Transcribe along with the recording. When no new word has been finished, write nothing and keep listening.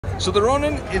So the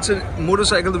Ronin, it's a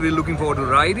motorcycle that we're looking forward to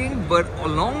riding, but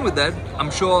along with that, I'm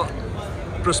sure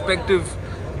prospective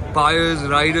buyers,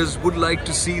 riders would like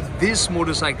to see this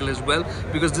motorcycle as well,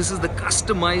 because this is the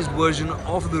customized version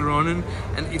of the Ronin.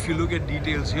 And if you look at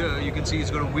details here, you can see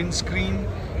it's got a windscreen,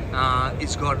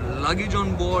 it's got luggage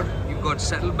on board, you've got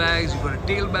saddlebags, you've got a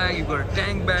tail bag, you've got a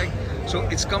tank bag. So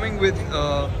it's coming with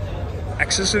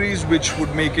accessories which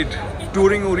would make it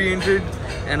touring oriented.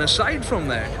 And aside from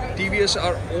that, TVS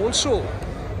are also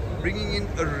bringing in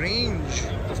a range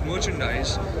of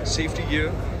merchandise, safety gear,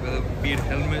 whether be it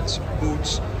helmets,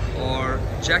 boots or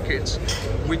jackets,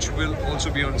 which will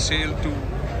also be on sale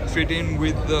to fit in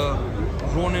with the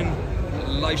Ronin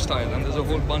lifestyle. And there's a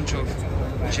whole bunch of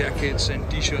jackets and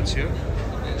t-shirts here.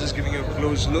 And just giving you a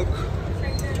close look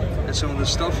at some of the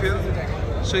stuff here.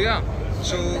 So yeah,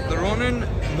 so the Ronin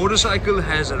motorcycle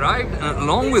has arrived, and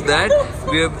along with that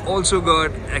we have also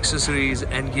got accessories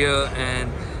and gear,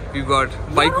 and we've got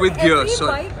bike with gear. So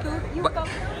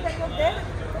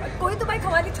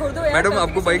Madam,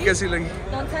 आपको bike कैसी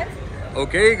लगी?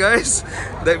 Okay guys,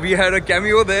 that we had a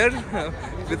cameo there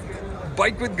with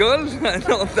bike with girl. And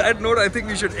on that note, I think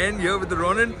we should end here with the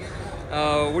Ronin.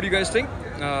 What do you guys think?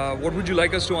 What would you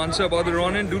like us to answer about the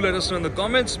Ronin? Do let us know in the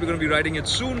comments. We're going to be riding it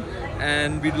soon,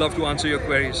 and we'd love to answer your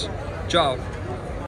queries. Ciao.